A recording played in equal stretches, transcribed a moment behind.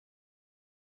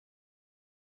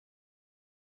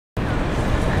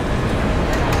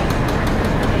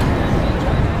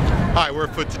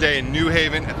Afoot today in New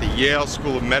Haven at the Yale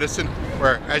School of Medicine,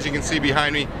 where, as you can see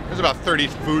behind me, there's about 30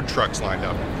 food trucks lined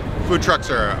up. Food trucks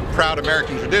are a proud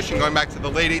American tradition going back to the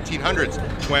late 1800s,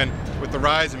 when, with the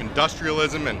rise of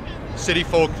industrialism and city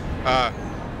folk,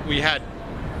 we had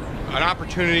an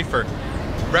opportunity for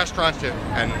restaurants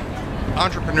and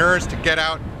entrepreneurs to get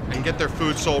out and get their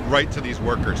food sold right to these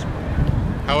workers.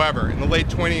 However, in the late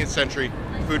 20th century,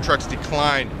 food trucks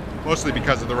declined, mostly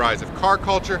because of the rise of car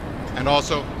culture and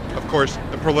also, of course,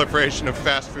 the proliferation of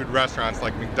fast food restaurants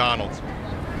like McDonald's.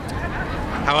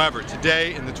 However,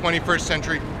 today, in the 21st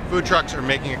century, food trucks are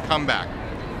making a comeback.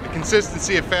 The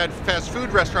consistency of fast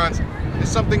food restaurants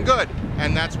is something good,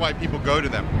 and that's why people go to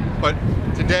them. But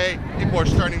today, people are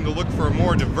starting to look for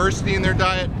more diversity in their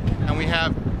diet, and we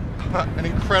have an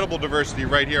incredible diversity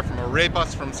right here, from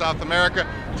arepas from South America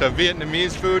to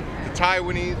Vietnamese food to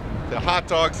Taiwanese to hot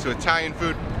dogs to Italian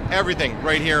food, everything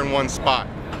right here in one spot.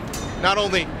 Not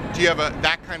only do you have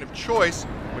that kind of choice,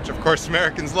 which of course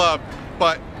Americans love,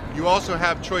 but you also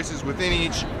have choices within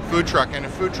each food truck, and a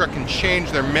food truck can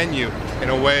change their menu in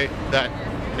a way that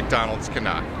McDonald's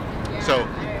cannot. So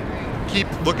keep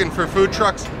looking for food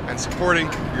trucks and supporting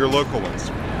your local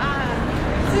ones.